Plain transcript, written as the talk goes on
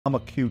I'm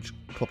a huge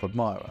Klopp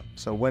admirer.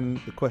 So when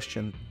the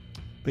question...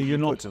 But you're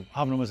not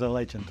having him as a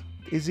legend.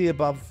 Is he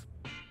above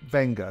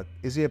Wenger?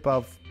 Is he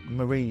above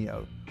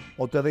Mourinho?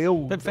 Or do they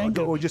all...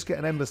 or just get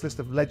an endless list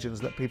of legends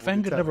that people...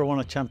 Wenger never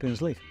won a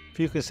Champions League. If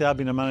you could say, I've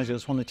been a manager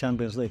that's won the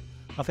Champions League,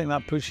 I think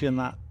that puts you in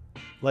that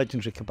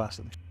legendary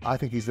capacity. I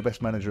think he's the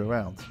best manager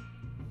around.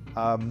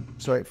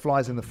 So it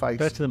flies in the face.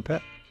 Better than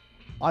Pep?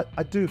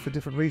 I do, for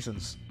different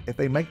reasons. If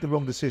they make the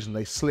wrong decision,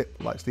 they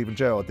slip like Steven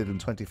Gerrard did in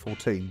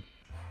 2014,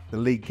 the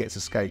league gets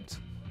escaped.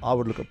 I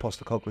would look at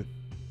Postecoglou.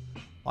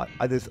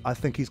 I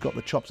think he's got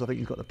the chops. I think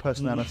he's got the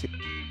personality.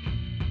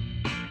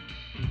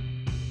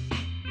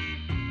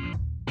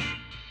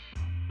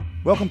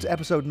 Welcome to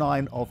episode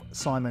 9 of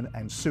Simon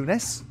and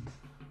Souness.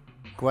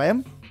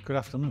 Graham. Good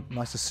afternoon.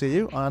 Nice to see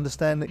you. I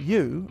understand that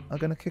you are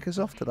going to kick us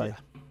off today.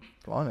 Yeah.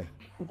 Blimey.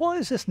 What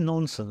is this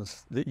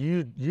nonsense that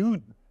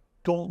you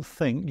don't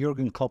think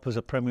Jurgen Klopp is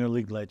a Premier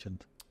League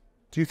legend?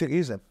 Do you think he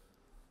is then?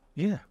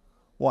 Yeah.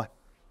 Why?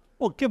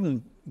 Well,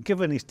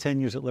 given his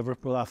 10 years at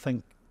Liverpool, I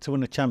think to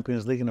win the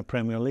Champions League and a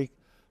Premier League,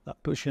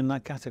 that puts you in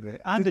that category.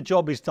 And the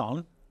job he's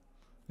done,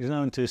 he's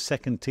now into his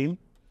second team,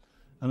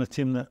 and a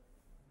team that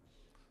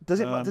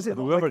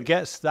whoever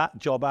gets that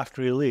job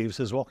after he leaves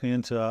is walking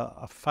into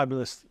a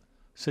fabulous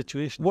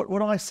situation.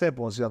 What I said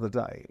was the other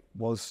day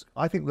was,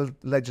 I think the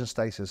legend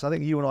status, I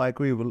think you and I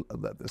agree with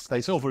the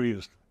status. It's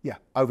overused. Yeah,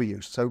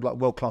 overused. So like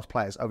world-class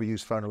players,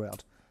 overused, thrown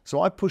around.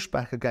 So I pushed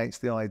back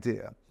against the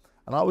idea,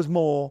 and I was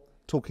more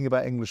talking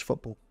about English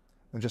football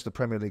than just the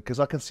Premier League, because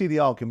I can see the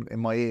argument in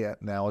my ear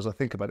now as I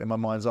think about it, in my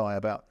mind's eye,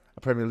 about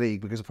a Premier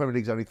League, because the Premier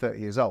League's only 30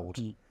 years old.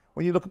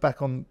 When you look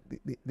back on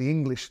the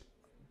English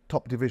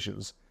top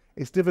divisions,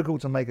 it's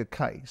difficult to make a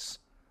case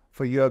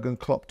for Jurgen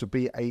Klopp to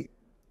be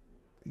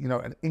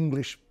an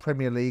English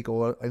Premier League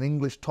or an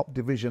English top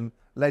division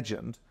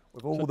legend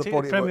with all the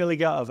body. Premier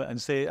League out of it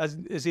and say,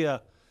 is he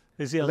a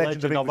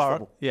legend of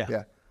our?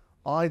 Yeah.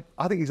 I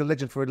think he's a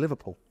legend for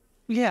Liverpool.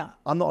 Yeah.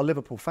 I'm not a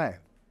Liverpool fan,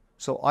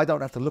 so I don't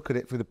have to look at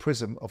it through the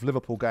prism of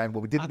Liverpool going,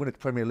 well, we didn't win a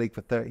Premier League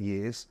for 30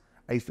 years.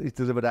 He's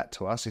delivered that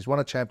to us. He's won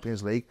a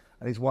Champions League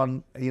and he's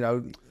won,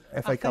 FA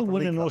Cup. I think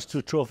winning those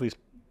two trophies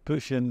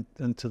puts you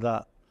into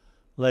that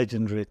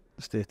legendary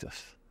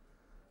status.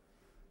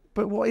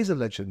 But what is a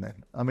legend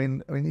then? I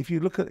mean, if you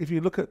look at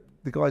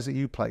the guys that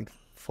you played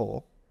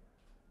for,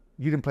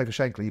 you didn't play for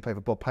Shankly, you played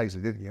for Bob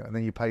Paisley, didn't you? And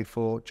then you played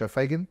for Joe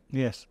Fagan.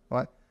 Yes.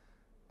 Right.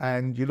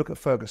 And you look at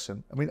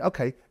Ferguson. I mean,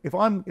 okay,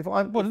 well,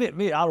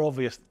 they are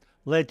obvious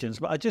legends,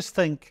 but I just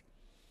think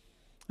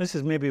this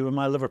is maybe with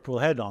my Liverpool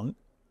head on.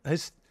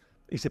 He's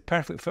a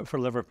perfect fit for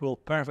Liverpool,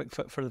 perfect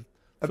fit for the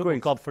football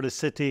club, for the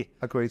city.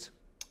 Agreed.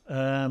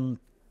 But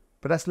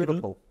that's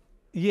Liverpool.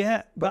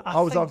 Yeah, but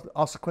I was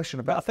asked a question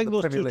about. I think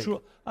the those Premier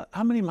two. League.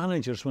 How many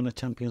managers win a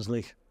Champions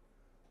League?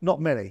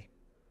 Not many.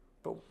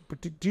 But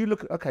do you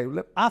look? Okay,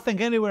 I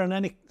think anywhere in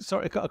any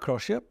sort of cut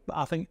across. Yeah, but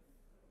I think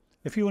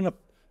if you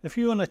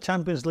win a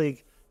Champions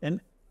League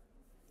in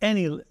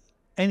any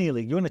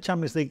league, you win a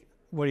Champions League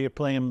where you're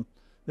playing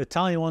the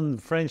Italian one,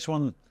 the French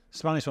one,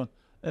 Spanish one,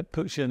 it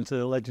puts you into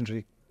the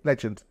legendary.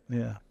 Legend.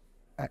 Yeah,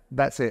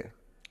 that's it.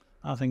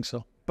 I think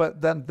so.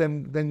 But then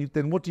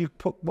what do you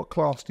put? What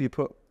class do you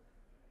put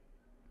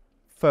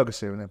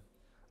Ferguson in him?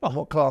 And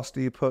what class do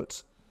you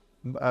put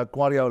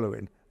Guardiola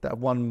in, that have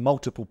won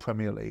multiple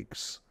Premier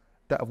Leagues,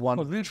 that have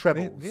won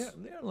trebles?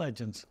 They're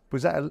legends.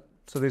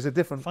 So there's a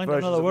different Find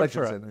version another of word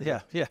legends for it. in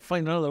it. Yeah,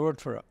 find another word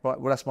for it. Right,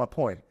 well, that's my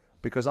point,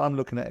 because I'm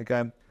looking at it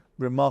going,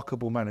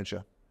 remarkable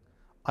manager.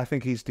 I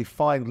think he's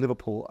defined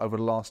Liverpool over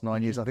the last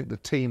 9 years. I think the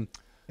team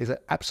is an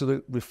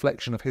absolute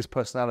reflection of his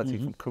personality,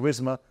 from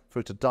charisma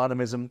through to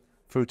dynamism,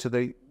 through to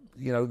the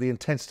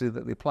intensity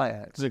that they play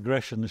at. There's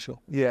aggression in the show.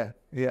 Yeah.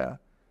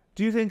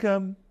 Do you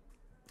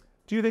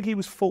think he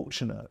was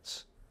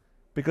fortunate?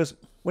 Because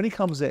when he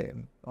comes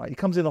in, right, he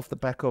comes in off the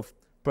back of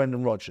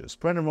Brendan Rodgers.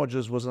 Brendan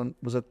Rodgers was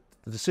a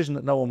decision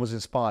that no one was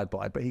inspired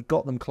by, but he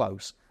got them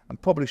close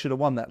and probably should have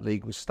won that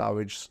league with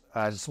Sturridge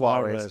and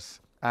Suarez.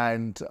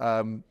 And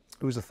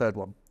who was the third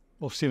one?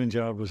 Well, Steven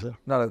Gerrard was there.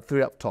 No,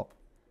 3 up top.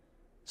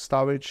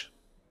 Sturridge,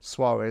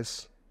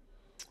 Suarez,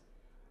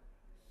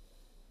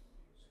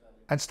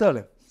 and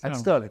Sterling.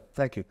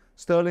 Thank you.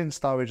 Sterling,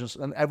 Sturridge,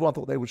 and everyone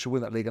thought they should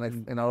win that league.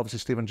 And obviously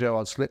Steven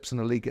Gerrard slips and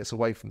the league gets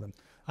away from them.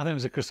 I think it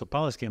was a Crystal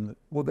Palace game.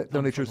 They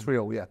only drew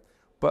 3-3, yeah.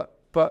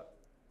 But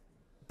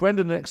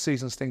Brendan next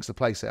season stinks the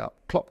place out.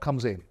 Klopp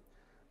comes in,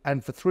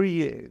 and for 3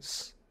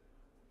 years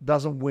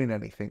doesn't win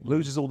anything,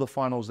 loses all the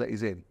finals that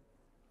he's in.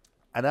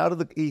 And out of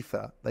the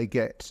ether, they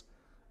get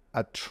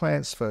a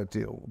transfer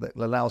deal that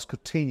allows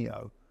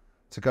Coutinho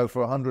to go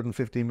for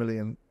 150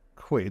 million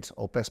quid,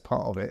 or best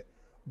part of it,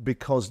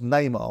 because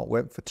Neymar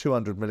went for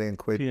 200 million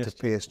quid to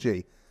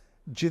PSG.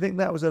 Do you think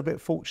that was a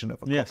bit fortunate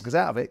for Klopp? Yes. Because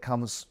out of it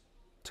comes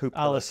two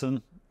players.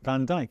 Alisson,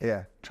 Van Dijk.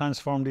 Yeah.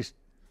 Transformed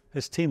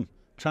his team,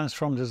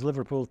 transformed his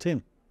Liverpool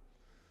team.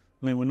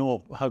 I mean, we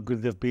know how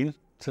good they've been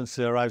since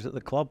they arrived at the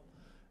club,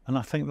 and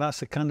I think that's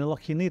the kind of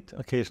luck you need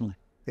occasionally.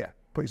 Yeah,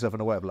 put yourself in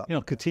a way of luck.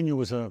 Coutinho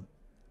was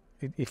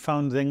he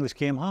found the English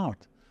game hard.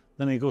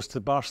 Then he goes to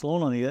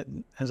Barcelona and he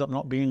ends up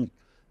not being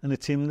in the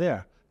team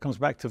there. Comes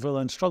back to Villa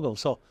and struggles.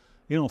 So,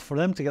 you know, for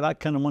them to get that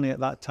kind of money at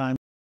that time,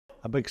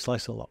 a big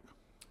slice of luck.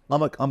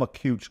 I'm a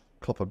huge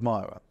Klopp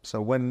admirer.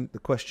 So when the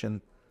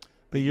question...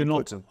 But you're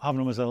not having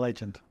him as a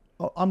legend.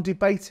 I'm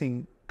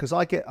debating, because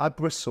I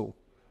bristle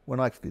when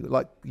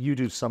like you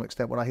do to some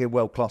extent, when I hear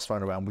world class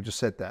thrown around. We just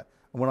said that.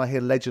 And when I hear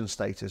legend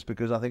status,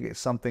 because I think it's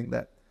something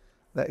that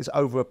is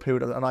over a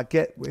period of, and I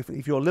get,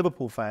 if you're a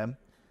Liverpool fan,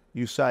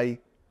 you say,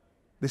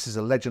 this is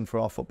a legend for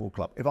our football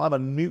club. If I'm a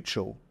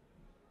neutral,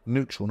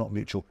 not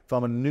mutual, if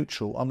I'm a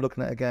neutral, I'm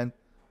looking at it again,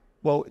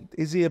 well,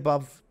 is he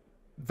above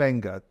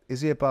Wenger? Is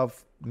he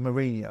above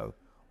Mourinho?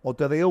 Or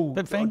do they all,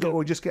 or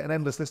we just get an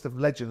endless list of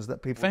legends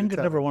that people... Wenger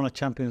never won a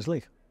Champions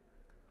League.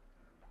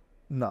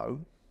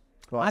 No.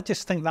 Right. I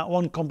just think that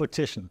one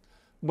competition,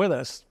 with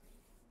us,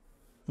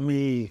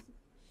 me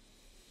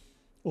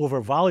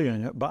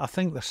overvaluing it, but I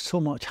think there's so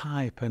much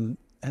hype and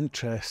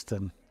interest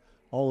and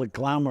all the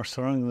glamour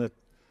surrounding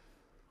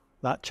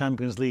that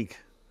Champions League.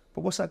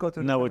 But what's that got to do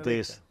with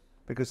nowadays?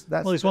 Because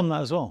that's... Well, he's won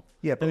that as well.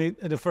 Yeah, but...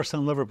 the first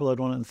time Liverpool had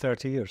won it in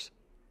 30 years.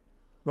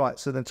 Right,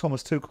 so then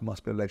Thomas Tuchel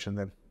must be a legend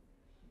then.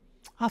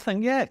 I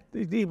think, yeah.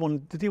 Did he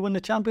win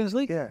the Champions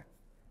League? Yeah.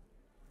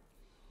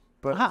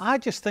 But I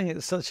just think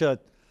it's such a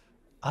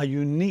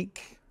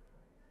unique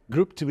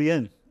group to be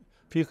in.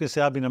 If you could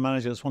say, I've been a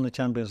manager that's won the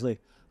Champions League,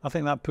 I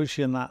think that puts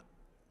you in that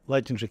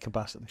legendary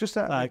capacity. Just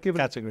that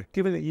category.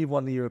 Given that you've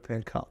won the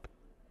European Cup,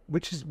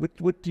 what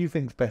do you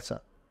think is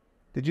better?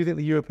 Did you think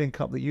the European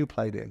Cup that you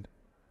played in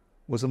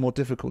was a more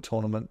difficult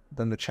tournament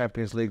than the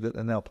Champions League that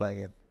they're now playing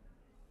in?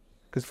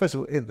 Because first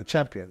of all, in the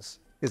Champions,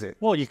 is it?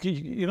 Well,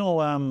 you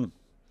know,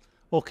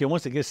 okay,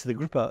 once it gets to the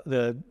group,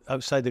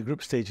 outside the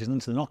group stages and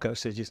into the knockout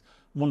stages,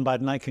 one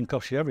bad night can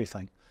cost you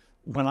everything.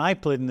 When I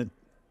played in the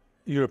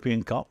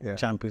European Cup,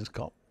 Champions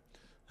Cup,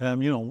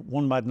 you know,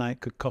 one bad night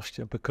could cost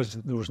you because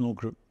there was no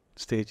group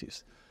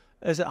stages.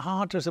 Is it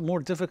harder? Is it more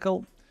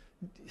difficult?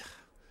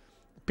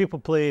 People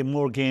play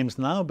more games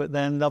now, but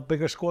then they have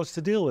bigger squads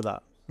to deal with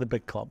that, the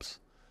big clubs.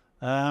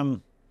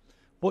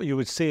 What you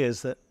would say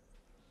is that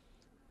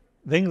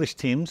the English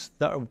teams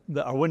that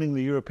are winning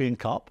the European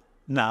Cup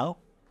now,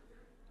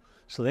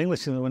 so the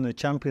English teams that win the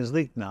Champions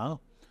League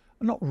now,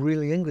 are not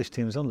really English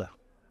teams, are they?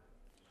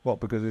 What,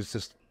 because it's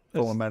just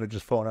foreign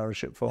managers, foreign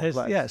ownership, foreign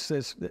players?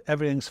 Yes,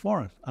 everything's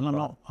foreign, and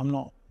I'm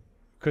not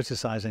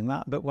criticising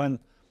that. But when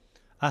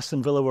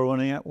Aston Villa were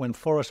winning it, when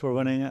Forest were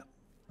winning it,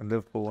 and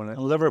Liverpool won it,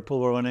 and Liverpool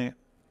were winning it,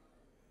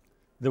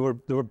 they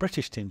were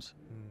British teams,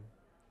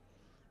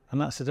 and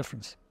that's the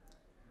difference.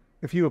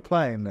 If you were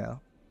playing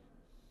now,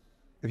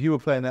 given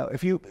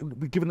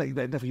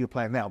that never you're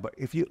playing now, but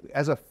if you,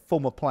 as a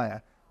former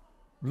player,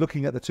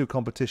 looking at the two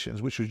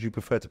competitions, which would you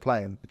prefer to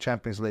play in, the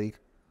Champions League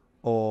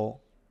or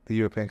the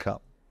European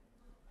Cup?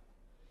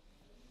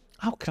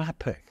 How can I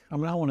pick? I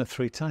mean, I won it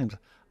 3 times.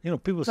 You know,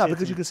 people say... No,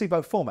 because you can see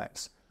both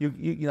formats. You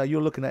know,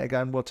 you're looking at it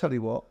going, well, tell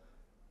you what,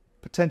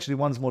 potentially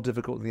one's more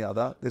difficult than the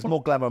other. There's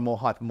more glamour, more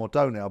hype, and more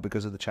dough now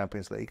because of the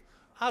Champions League.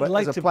 But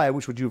as a player,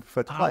 which would you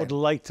prefer to play? I would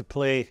like to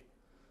play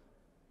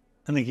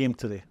in the game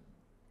today.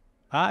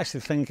 I actually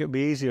think it would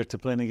be easier to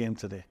play in a game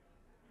today.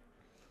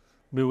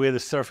 The way the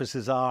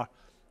surfaces are,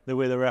 the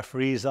way the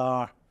referees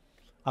are,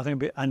 I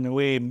think, and the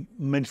way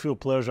midfield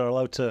players are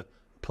allowed to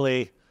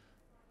play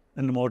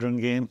in the modern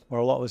game,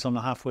 where a lot of it's on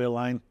the halfway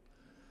line.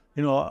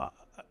 You know,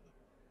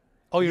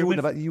 you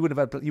wouldn't be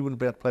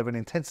able to play with any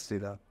intensity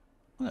though.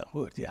 Well, it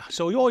would, yeah.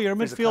 So, you're a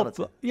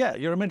midfield. Yeah,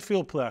 you're a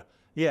midfield player.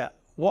 Yeah.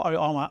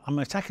 I'm an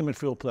attacking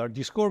midfield player. Do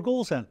you score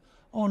goals then?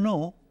 Oh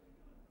no.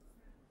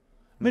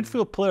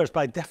 Midfield players,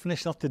 by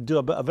definition, have to do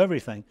a bit of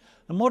everything.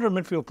 The modern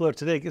midfield player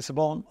today gets the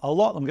ball. A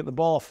lot of them get the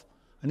ball off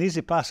an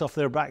easy pass off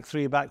their back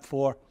 3, back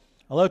 4,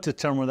 allowed to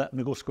turn with it, and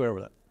they go square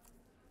with it.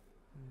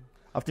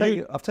 I've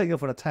taken you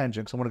off on a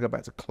tangent because I want to go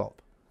back to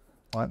Klopp,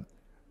 right?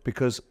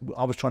 Because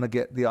I was trying to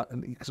get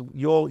because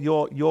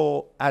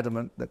you're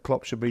adamant that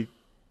Klopp should be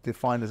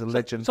defined as a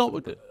legend. So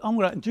do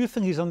you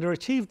think he's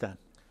underachieved then?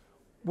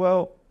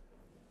 Well,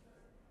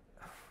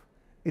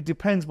 it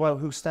depends by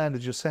whose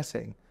standards you're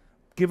setting.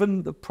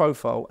 Given the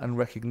profile and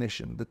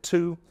recognition, the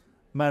two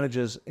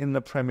managers in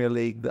the Premier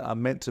League that are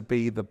meant to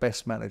be the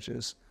best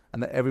managers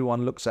and that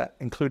everyone looks at,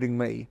 including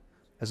me,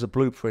 as a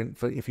blueprint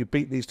for if you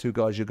beat these two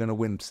guys, you're going to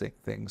win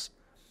things.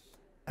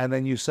 And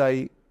then you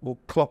say, well,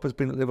 Klopp has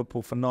been at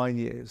Liverpool for 9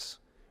 years.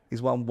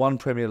 He's won 1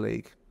 Premier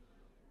League,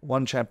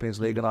 1 Champions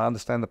League, and I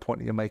understand the point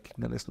that you're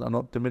making, and I'm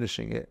not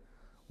diminishing it.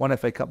 1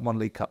 FA Cup, 1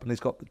 League Cup, and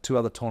he's got 2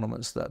 other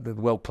tournaments, the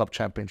World Club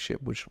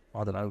Championship, which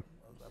I don't know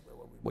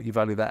what you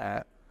value that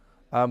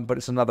at, but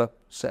it's another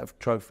set of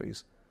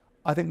trophies.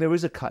 I think there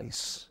is a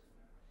case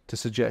to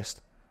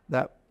suggest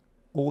that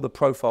all the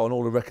profile and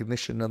all the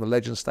recognition and the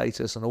legend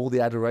status and all the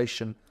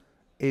adoration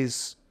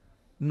is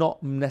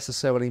not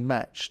necessarily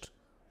matched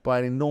by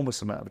an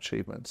enormous amount of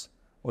achievements.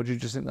 Or do you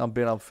just think I'm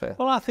being unfair?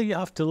 Well, I think you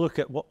have to look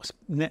at what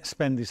net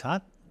spend he's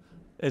had.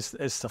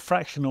 It's a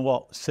fraction of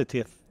what City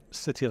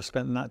have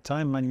spent in that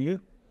time, Man U,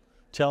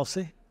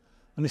 Chelsea,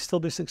 and he's still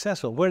been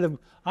successful.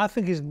 I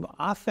think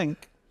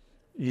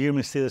you hear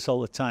me say this all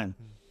the time.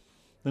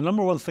 the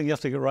number one thing you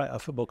have to get right at a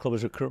football club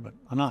is recruitment.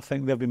 And I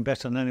think they've been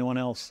better than anyone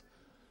else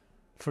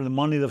for the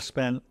money they've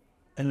spent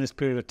in this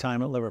period of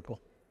time at Liverpool.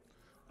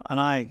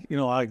 And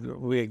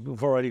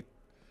we've already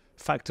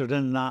factored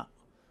in that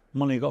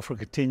money you got for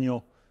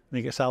Coutinho, and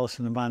he gets Alisson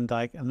and Van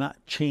Dijk, and that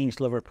changed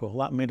Liverpool.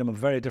 That made them a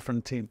very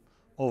different team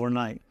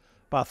overnight.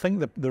 But I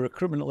think the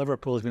recruitment at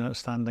Liverpool has been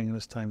outstanding in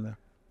this time there.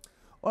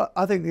 Well,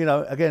 I think,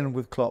 again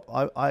with Klopp,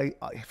 I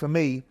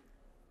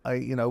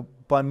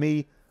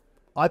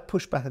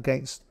push back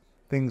against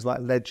things like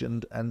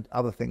legend and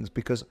other things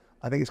because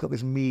I think it's got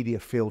this media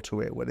feel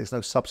to it where there's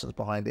no substance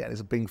behind it and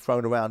it's being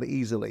thrown around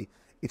easily.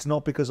 It's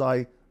not because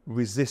I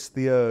resist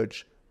the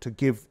urge to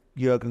give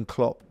Jurgen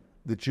Klopp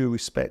the due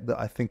respect that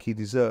I think he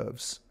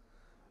deserves.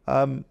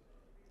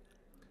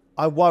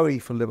 I worry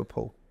for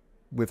Liverpool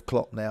with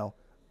Klopp now,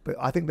 but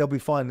I think they'll be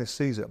fine this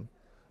season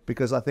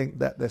because I think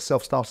that they're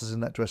self-starters in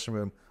that dressing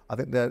room. I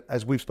think that,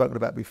 as we've spoken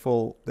about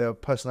before, there are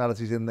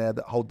personalities in there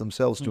that hold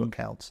themselves to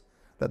account,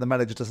 that the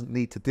manager doesn't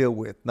need to deal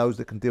with, knows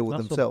they can deal with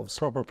themselves.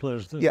 What proper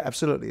players do. Yeah,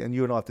 absolutely. And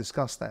you and I have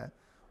discussed that.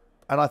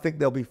 And I think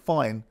they'll be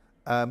fine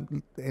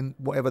in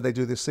whatever they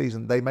do this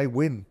season. They may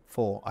win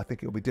 4. I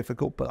think it'll be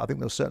difficult, but I think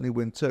they'll certainly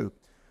win 2.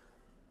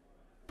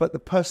 But the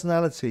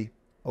personality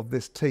of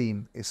this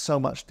team is so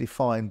much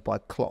defined by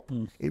Klopp.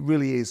 It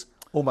really is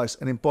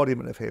almost an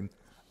embodiment of him.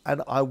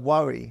 And I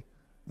worry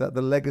that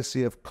the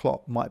legacy of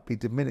Klopp might be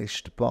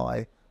diminished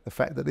by the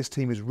fact that this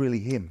team is really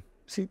him.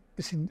 See,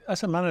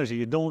 as a manager,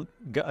 you don't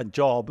get a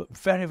job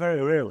very,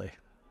 very rarely,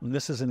 and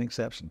this is an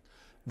exception.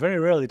 Very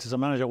rarely does a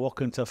manager walk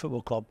into a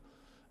football club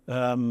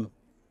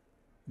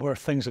where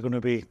things are going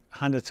to be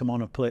handed to him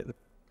on a plate. The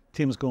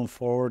team's going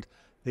forward,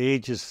 the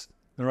age is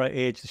the right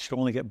age, it should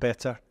only get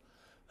better.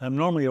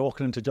 Normally you're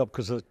walking into a job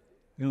because of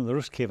the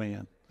roof's caving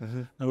in.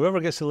 Now whoever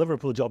gets the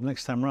Liverpool job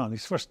next time round,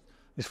 his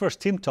first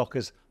team talk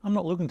is, I'm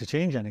not looking to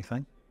change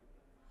anything.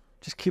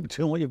 Just keep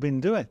doing what you've been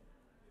doing.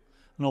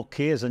 And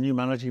okay, as a new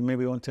manager, you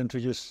maybe want to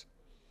introduce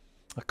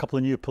a couple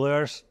of new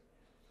players,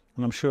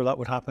 and I'm sure that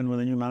would happen with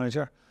a new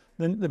manager.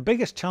 Then the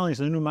biggest challenge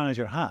the new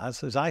manager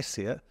has, as I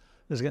see it,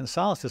 is getting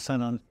Souness to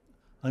sign on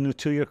a new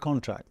 2-year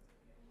contract.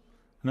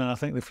 And then I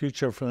think the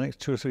future for the next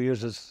 2 or 3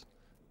 years is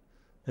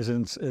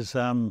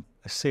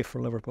safe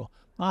for Liverpool.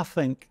 I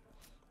think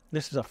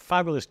this is a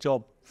fabulous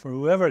job for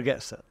whoever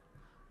gets it,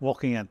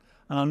 walking in.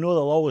 And I know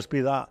there'll always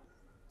be that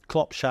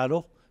Klopp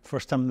shadow.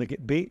 First time they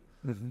get beat.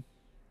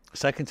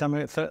 Second time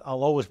I get through,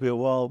 I'll always be,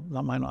 well,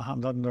 that might not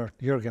happen under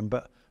Jurgen,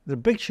 but they're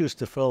big shoes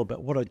to fill,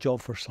 but what a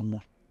job for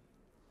someone.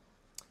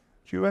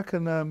 Do you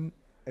reckon,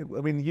 Do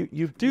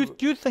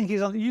you think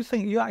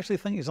you actually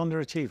think he's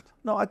underachieved?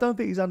 No, I don't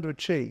think he's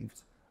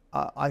underachieved.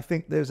 I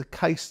think there's a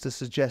case to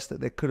suggest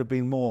that there could have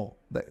been more,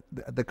 that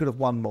they could have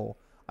won more.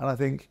 And I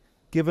think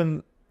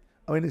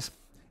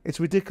it's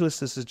ridiculous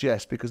to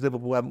suggest because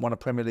Liverpool haven't won a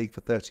Premier League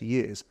for 30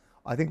 years.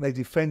 I think they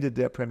defended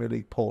their Premier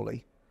League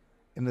poorly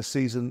in the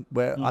season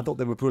where I thought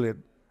they were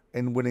brilliant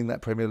in winning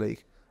that Premier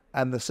League.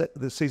 And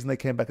the season they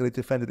came back and they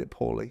defended it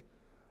poorly.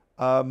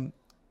 And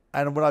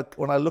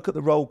when I look at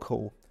the roll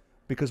call,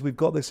 because we've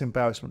got this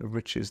embarrassment of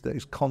riches that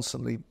is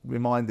constantly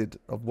reminded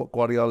of what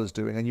Guardiola's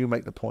doing, and you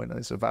make the point, and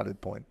it's a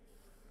valid point,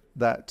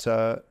 that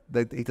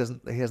he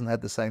hasn't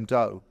had the same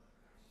dough.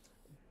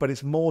 But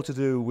it's more to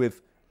do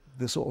with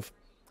the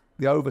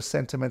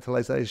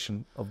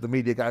over-sentimentalisation of the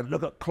media going,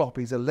 look at Klopp,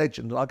 he's a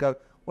legend. And I go,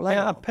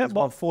 well, he's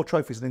won 4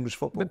 trophies in English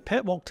football. But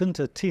Pep walked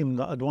into a team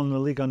that had won the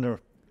league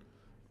under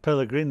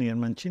Pellegrini and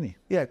Mancini.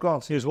 Yeah,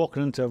 granted. He was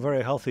walking into a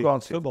very healthy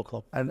football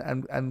club.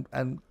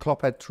 And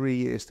Klopp had 3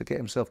 years to get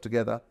himself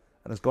together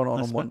and has gone on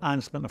and won.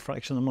 And spent a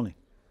fraction of the money.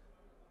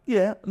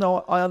 Yeah, no,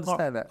 I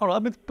understand that. All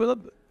right, but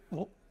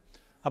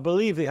I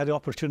believe he had the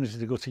opportunity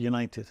to go to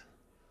United.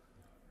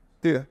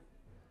 Yeah.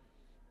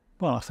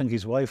 Well, I think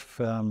his wife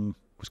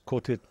was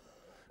quoted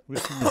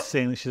recently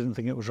saying that she didn't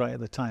think it was right at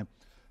the time.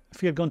 If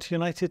he had gone to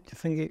United, do you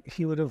think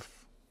he would have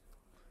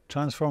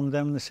transformed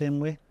them in the same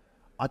way?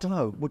 I don't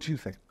know. What do you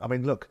think? I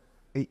mean, look,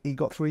 he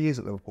got 3 years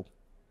at Liverpool.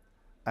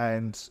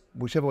 And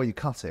whichever way you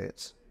cut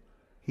it,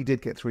 he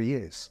did get 3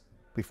 years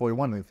before he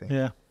won anything.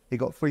 Yeah. He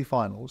got 3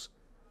 finals.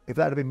 If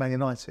that had been Man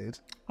United...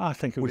 I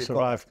think it would have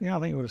survived. Yeah, I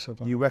think it would have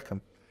survived. You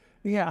reckon?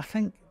 Yeah, I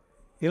think,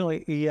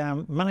 he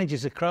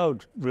manages the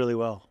crowd really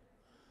well.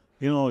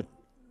 He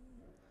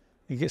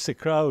gets the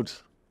crowd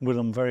with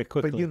him very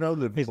quickly. But the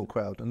Liverpool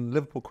crowd, and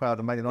Liverpool crowd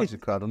and Man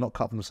United crowd are not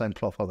cut from the same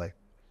cloth, are they?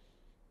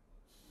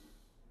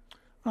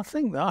 I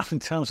think that in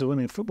terms of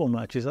winning football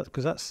matches,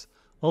 because that's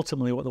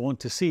ultimately what they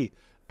want to see.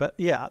 But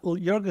yeah,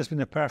 Jurgen's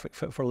been a perfect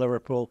fit for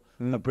Liverpool.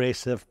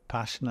 Abrasive,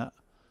 passionate,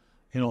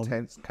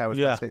 intense,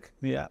 charismatic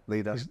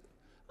leader.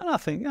 And I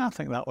think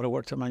that would have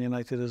worked at Man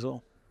United as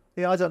well.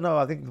 Yeah, I don't know.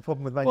 I think the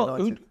problem with Man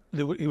United...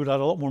 He would have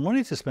had a lot more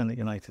money to spend at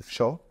United.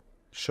 Sure.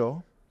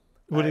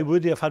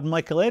 Would he have had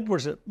Michael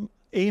Edwards at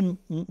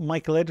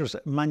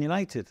Man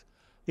United?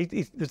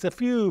 There's a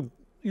few,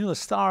 the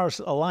stars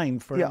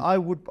aligned for him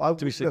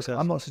to be successful.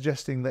 I'm not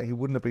suggesting that he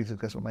wouldn't have been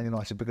successful at Man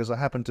United because I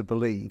happen to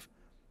believe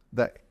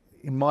that,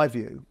 in my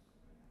view,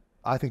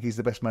 I think he's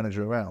the best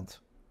manager around.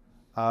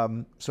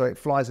 So it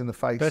flies in the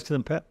face. Better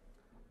than Pep?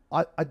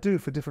 I do,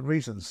 for different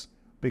reasons,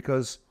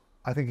 because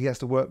I think he has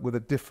to work with a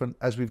different,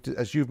 as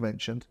you've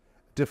mentioned,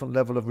 different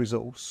level of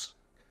resource,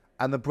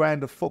 and the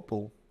brand of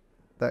football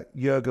that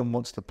Jurgen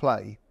wants to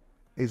play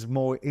is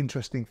more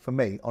interesting for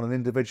me on an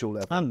individual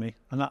level. And me,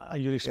 and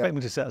you'd expect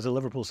me to say it as a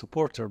Liverpool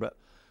supporter, but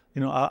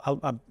you know,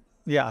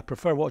 I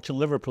prefer watching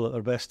Liverpool at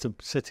their best to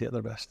City at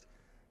their best.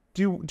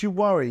 Do you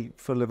worry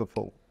for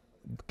Liverpool,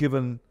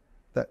 given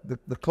that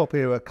the Klopp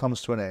era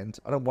comes to an end?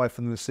 I don't worry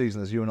for them this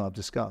season, as you and I have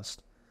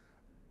discussed,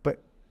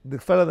 but the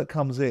fella that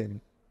comes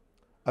in,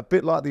 a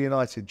bit like the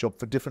United job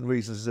for different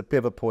reasons, is a bit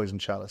of a poison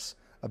chalice.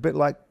 A bit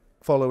like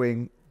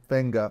following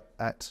Wenger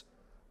at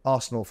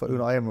Arsenal for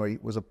Unai Emery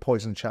was a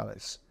poison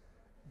chalice.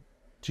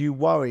 Do you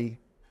worry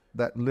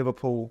that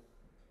Liverpool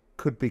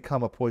could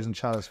become a poison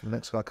chalice for the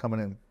next guy coming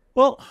in?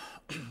 Well,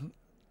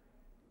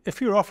 if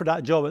you're offered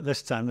that job at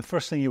this time, the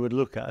first thing you would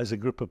look at is a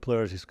group of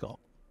players he's got.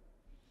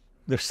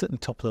 They're sitting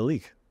top of the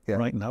league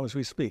right now as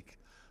we speak.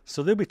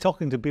 So they'll be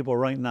talking to people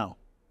right now.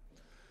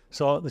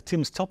 So the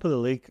team's top of the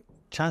league,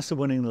 chance of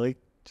winning the league,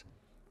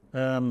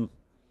 the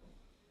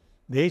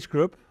age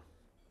group,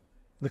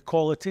 the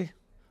quality.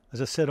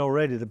 As I said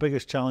already, the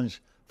biggest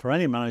challenge for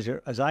any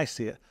manager, as I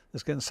see it,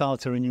 is getting Salah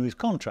to renew his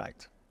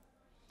contract.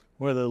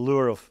 Where the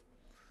lure of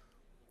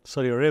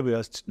Saudi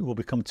Arabia will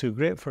become too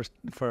great for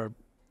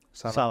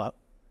Salah.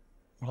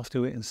 We'll have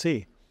to wait and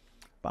see.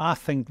 But I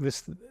think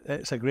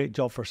it's a great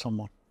job for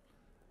someone.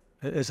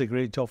 It is a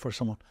great job for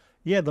someone.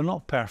 Yeah, they're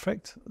not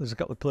perfect. There's a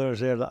couple of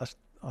players there that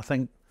I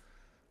think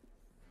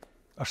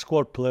are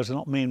squad players, they're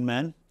not main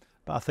men.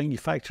 But I think you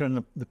factor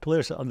in the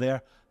players that are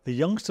there, the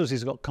youngsters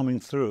he's got coming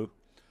through,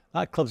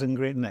 that club's in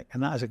great nick,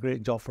 and that is a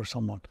great job for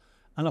someone.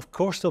 And of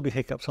course there'll be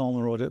hiccups along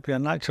the road. It'll be a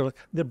natural.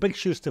 They're big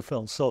shoes to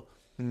fill. So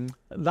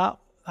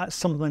that's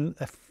something,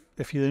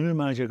 if you're the new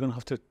manager, you're going to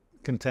have to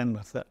contend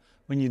with that.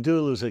 When you do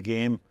lose a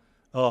game,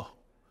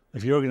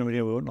 if you're going to be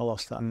here, we wouldn't have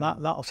lost that.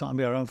 That'll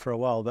certainly be around for a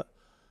while, but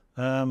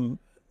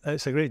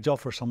it's a great job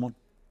for someone.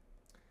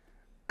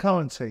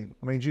 Current team,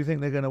 I mean, do you think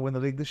they're going to win the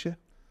league this year?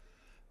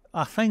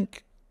 I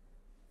think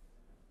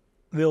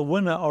they'll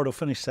win it or they'll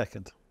finish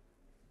second.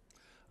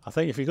 I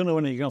think if you're going to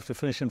win it, you're going to have to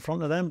finish in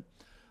front of them.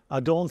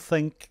 I don't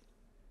think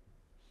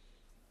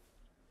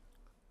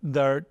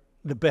they're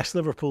the best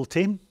Liverpool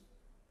team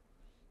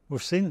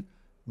we've seen,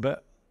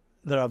 but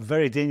they're a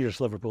very dangerous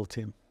Liverpool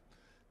team,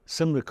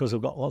 simply because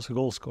they've got lots of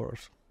goal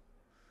scorers.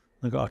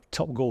 They've got a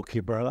top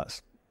goalkeeper,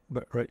 that's a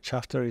bit rich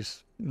after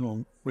his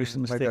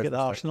recent mistake at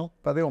Arsenal.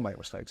 But they all make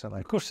mistakes, don't they?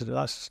 Of course they do.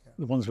 That's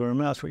the ones we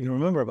remember. That's what you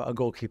remember about a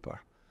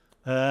goalkeeper.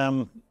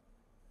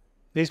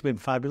 He's been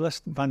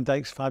fabulous. Van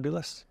Dijk's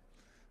fabulous.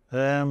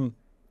 I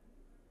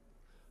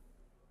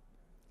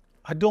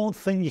don't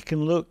think you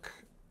can look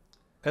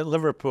at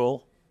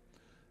Liverpool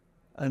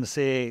and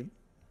say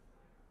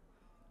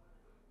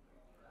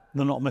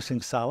they're not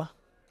missing Salah.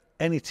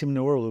 Any team in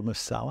the world will miss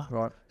Salah.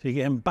 Right. So you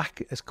get him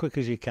back as quick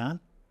as you can.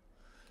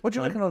 What do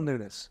you reckon on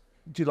Souness?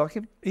 Do you like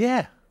him?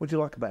 Yeah. What do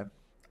you like about him?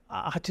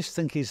 I just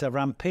think he's a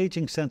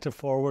rampaging centre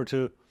forward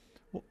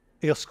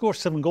he'll score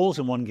 7 goals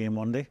in one game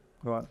one day.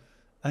 Right.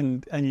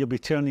 And you'll be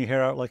tearing your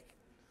hair out like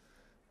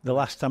the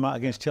last time out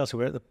against Chelsea,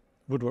 where the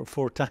woodwork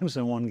 4 times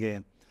in one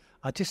game.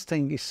 I just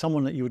think he's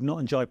someone that you would not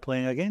enjoy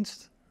playing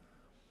against.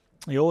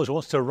 He always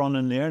wants to run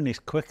in there, and he's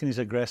quick and he's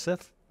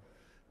aggressive.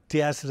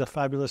 Diaz is a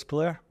fabulous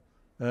player.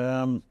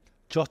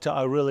 Jota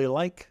I really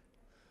like,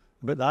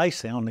 but the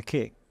icing on the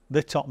cake,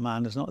 the top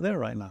man is not there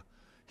right now.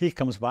 He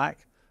comes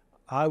back.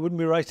 I wouldn't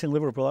be writing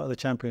Liverpool out of the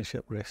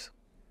Championship race.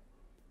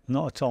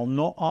 Not at all.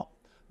 Not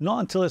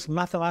until it's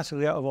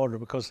mathematically out of order,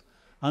 because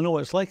I know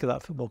what it's like at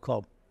that football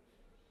club.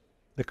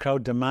 The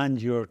crowd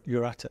demand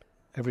you're at it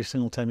every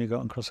single time you go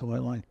out and cross the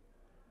white line.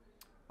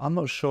 I'm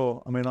not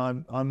sure. I mean,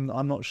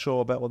 I'm not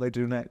sure about what they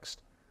do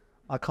next.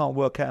 I can't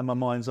work out in my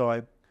mind's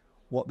eye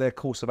what their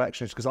course of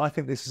action is, because I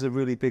think this is a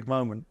really big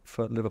moment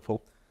for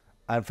Liverpool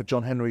and for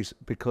John Henry's,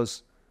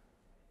 because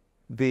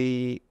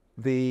when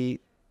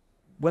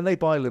they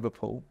buy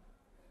Liverpool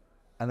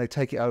and they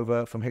take it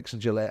over from Hicks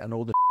and Gillette and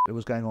all the that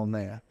was going on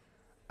there,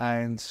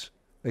 and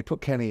they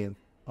put Kenny in,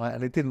 right,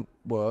 and it didn't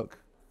work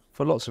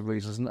for lots of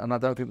reasons, and I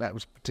don't think that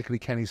was particularly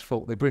Kenny's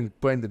fault. They bring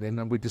Brendan in,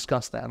 and we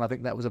discussed that, and I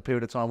think that was a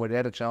period of time where they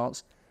had a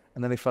chance,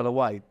 and then they fell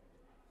away.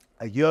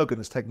 Jurgen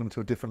has taken them to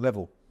a different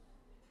level.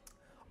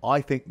 I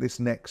think this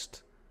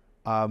next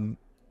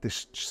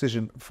this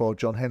decision for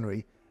John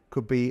Henry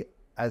could be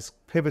as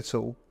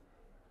pivotal.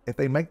 If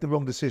they make the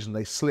wrong decision,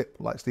 they slip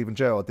like Steven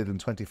Gerrard did in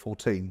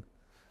 2014,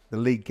 the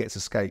league gets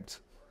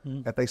escaped.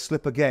 If they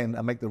slip again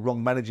and make the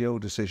wrong managerial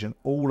decision,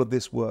 all of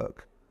this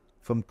work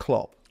from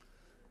Klopp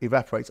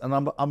evaporates.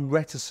 And I'm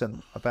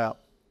reticent about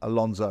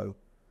Alonso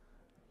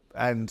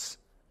and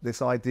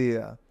this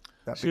idea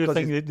that... So you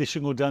think they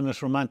should go down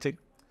this romantic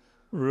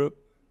route?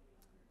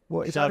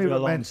 Well, it's only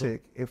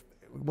romantic.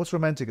 What's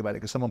romantic about it?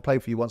 Because someone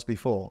played for you once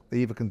before. They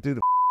either can do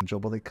the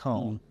job or they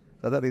can't.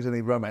 I don't think there's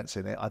any romance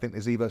in it. I think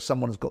there's either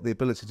someone has got the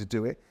ability to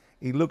do it.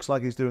 He looks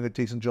like he's doing a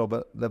decent job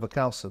at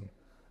Leverkusen.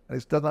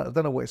 And I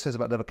don't know what it says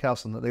about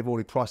Leverkusen that they've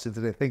already priced into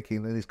their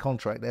thinking in his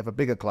contract that if a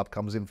bigger club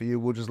comes in for you,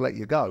 we'll just let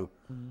you go.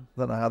 I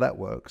don't know how that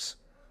works.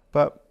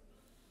 But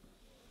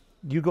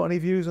you got any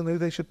views on who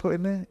they should put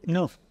in there?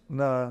 No,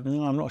 No.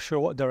 I'm not sure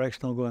what direction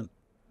they'll go in.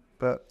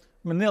 But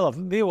I mean,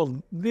 they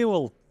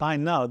will by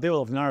now they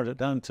will have narrowed it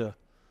down to.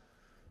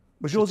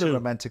 was yours a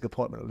romantic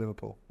appointment at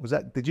Liverpool?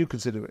 Did you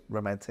consider it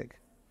romantic?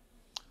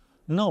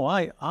 No,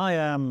 I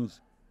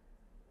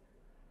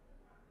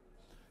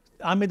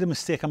made a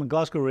mistake. I'm at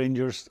Glasgow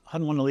Rangers.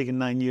 Hadn't won the league in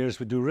 9 years.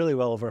 We do really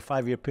well over a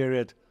 5-year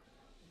period.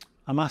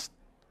 I'm asked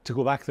to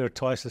go back there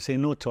twice. I say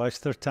no twice.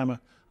 Third time,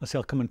 I say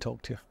I'll come and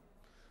talk to you.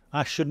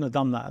 I shouldn't have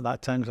done that at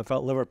that time because I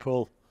felt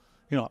Liverpool.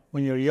 You know,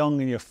 when you're young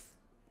and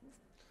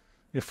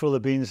you're full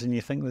of beans and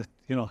you think that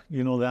you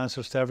know the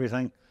answers to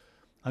everything.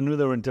 I knew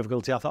they were in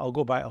difficulty. I thought I'll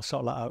go back. I'll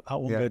sort that out.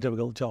 That won't be a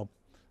difficult job.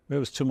 It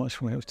was too much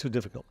for me. It was too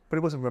difficult. But it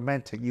wasn't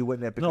romantic. You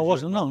went there because... No, it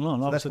wasn't. No.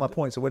 So that's my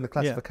point. So when the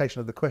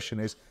classification of the question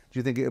is, do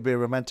you think it would be a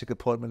romantic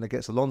appointment that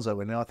gets Alonso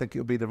in there? I think it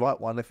would be the right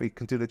one if he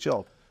can do the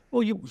job.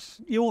 Well, you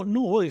won't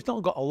know. Well, he's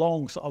not got a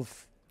long sort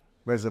of...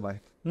 Resume.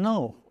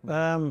 No.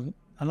 And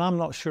I'm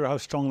not sure how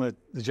strong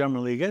the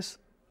German league is.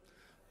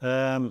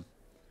 But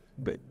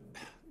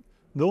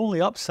the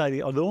only upside,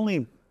 or the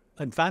only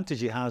advantage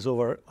he has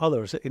over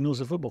others, is that he knows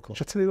the football club.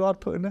 Shall I tell you who I'd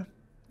put in there?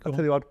 I'll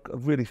tell you I'd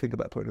really think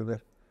about putting in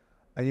there.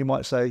 And you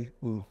might say,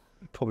 ooh,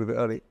 probably a bit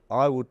early.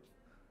 I would...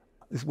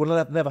 This will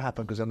never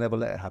happen because they'll never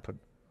let it happen.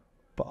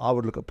 But I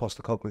would look at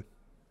Postecoglou.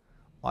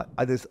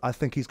 I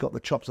think he's got the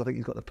chops. I think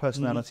he's got the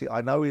personality. I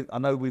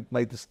know we've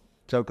made this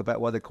joke about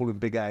why they call him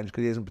Big Ange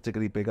because he isn't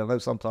particularly big. I know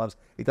sometimes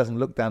he doesn't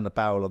look down the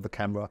barrel of the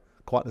camera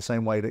quite the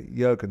same way that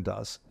Jurgen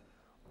does.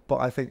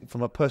 But I think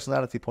from a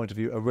personality point of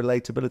view, a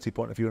relatability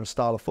point of view, and a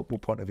style of football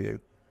point of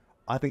view,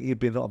 I think he'd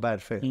be not a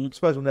bad fit. I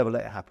suppose we'll never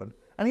let it happen.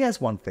 And he has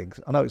won things.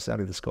 I know it's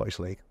only the Scottish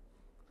League.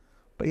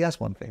 But he has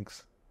won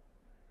things.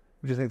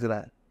 What do you think to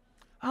that?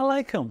 I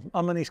like him.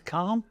 I mean, he's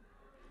calm.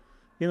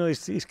 You know,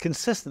 he's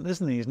consistent,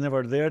 isn't he? He's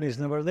never there and he's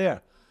never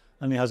there.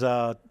 And he has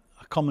a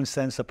common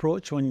sense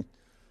approach. When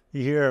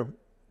you hear...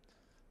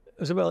 It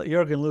was about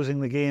Jurgen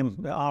losing the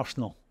game at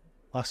Arsenal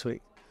last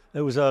week.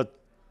 It was a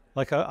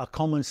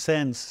common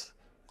sense.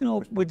 You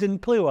know, we didn't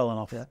play well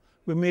enough. Yeah.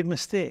 We made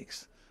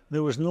mistakes.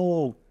 There was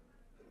no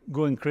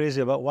going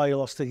crazy about why you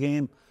lost the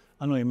game.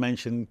 I know you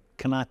mentioned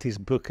Konaté's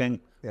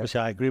booking, which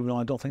I agree with. No,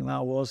 I don't think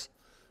that was.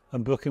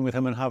 And booking with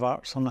him and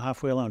Havertz on the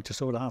halfway line,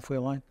 just over the halfway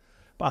line.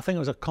 But I think it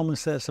was a common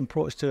sense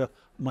approach to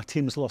my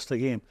team's lost the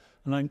game.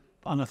 And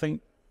I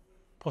think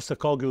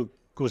Postecoglou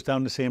goes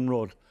down the same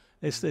road.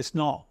 It's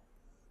not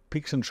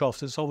peaks and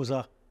troughs. It's always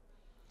a...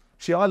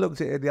 See, I looked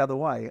at it the other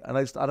way, and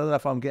I don't know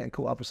if I'm getting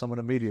caught up with some of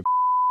the media.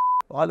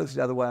 I looked at it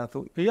the other way and I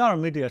thought... But you are a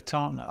media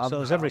tart now, so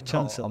there's every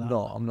chance of that.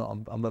 I'm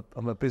not.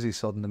 I'm a busy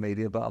sod in the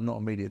media, but I'm not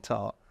a media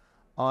tart.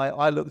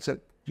 I looked at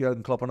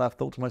Jurgen Klopp and I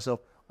thought to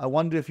myself, I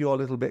wonder if you're a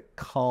little bit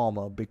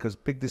calmer because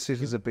big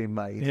decisions have been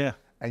made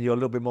and you're a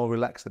little bit more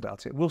relaxed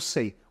about it. We'll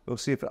see. We'll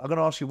see. I'm going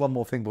to ask you one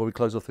more thing before we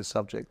close off this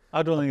subject.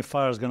 I don't think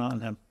fire's going on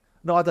him.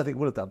 No, I don't think it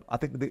would have done. I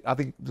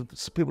think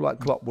people like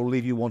Klopp will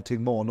leave you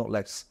wanting more, not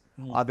less.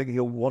 I think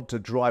he'll want to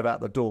drive out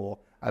the door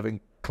having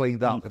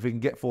cleaned up. If he can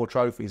get 4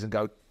 trophies and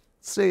go,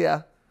 see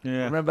ya.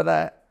 Yeah. Remember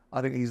that?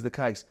 I think he's the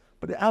case.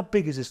 But how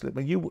big is this? I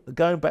mean, you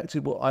going back to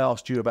what I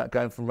asked you about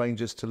going from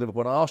Rangers to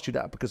Liverpool, and I asked you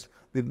that because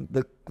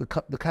the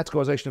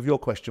categorisation of your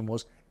question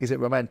was, is it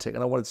romantic?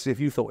 And I wanted to see if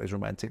you thought it was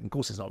romantic. Of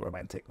course it's not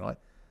romantic, right?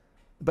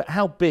 But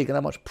how big and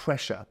how much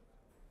pressure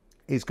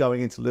is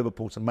going into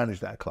Liverpool to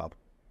manage that club?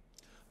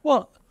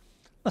 Well,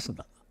 listen,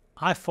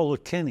 I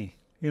followed Kenny.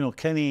 You know,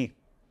 Kenny,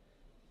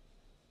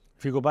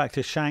 if you go back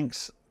to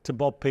Shanks, to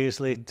Bob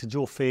Paisley, to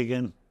Joe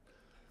Fagan,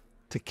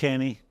 to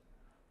Kenny,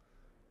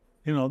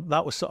 you know,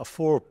 that was sort of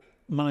 4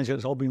 managers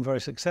that's all been very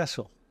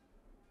successful.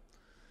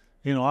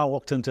 You know, I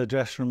walked into a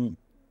dressing room,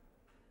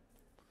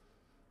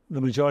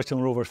 the majority of them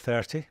were over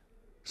 30,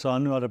 so I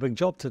knew I had a big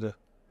job to do.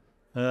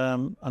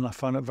 And I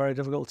found it very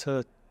difficult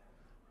to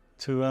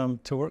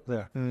work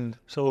there.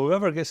 So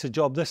whoever gets the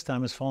job this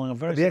time is following a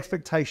very... The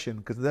expectation,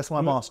 because that's why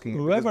I'm asking.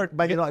 Whoever...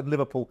 Man United and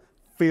Liverpool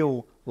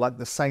feel like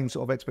the same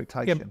sort of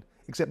expectation,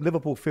 except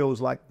Liverpool feels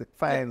like the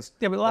fans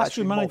but the last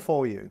actually more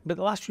for you. But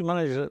the last 3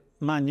 managers at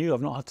Man U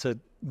have not had to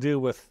deal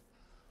with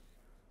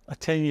a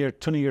 10-year,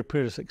 20-year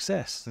period of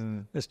success.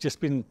 It's just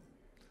been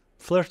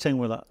flirting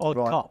with that odd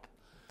cup.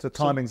 So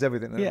timing's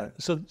everything. Yeah. Right?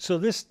 So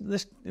this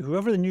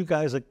whoever the new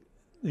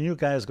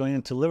guys going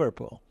into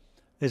Liverpool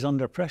is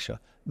under pressure.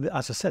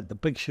 As I said, the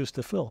big shoes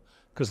to fill.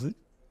 Because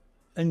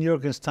in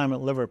Jurgen's time at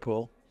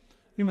Liverpool,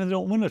 even if they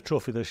don't win a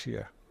trophy this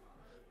year,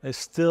 it's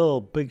still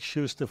big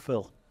shoes to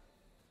fill.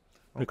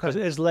 Because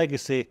his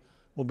legacy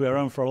will be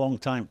around for a long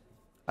time.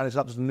 And it's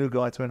up to the new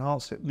guy to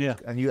enhance it. Yeah.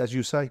 And you, as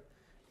you say,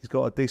 he's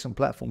got a decent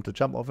platform to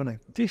jump off, hasn't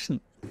he?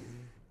 Decent.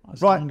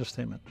 That's right. An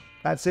understatement.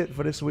 That's it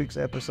for this week's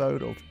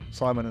episode of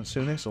Simon and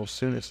Souness, or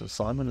Souness and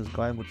Simon, as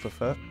Graeme would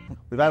prefer.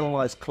 We've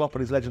analysed Klopp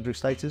and his legendary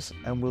status,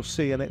 and we'll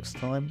see you next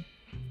time,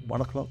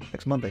 1 o'clock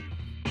next Monday.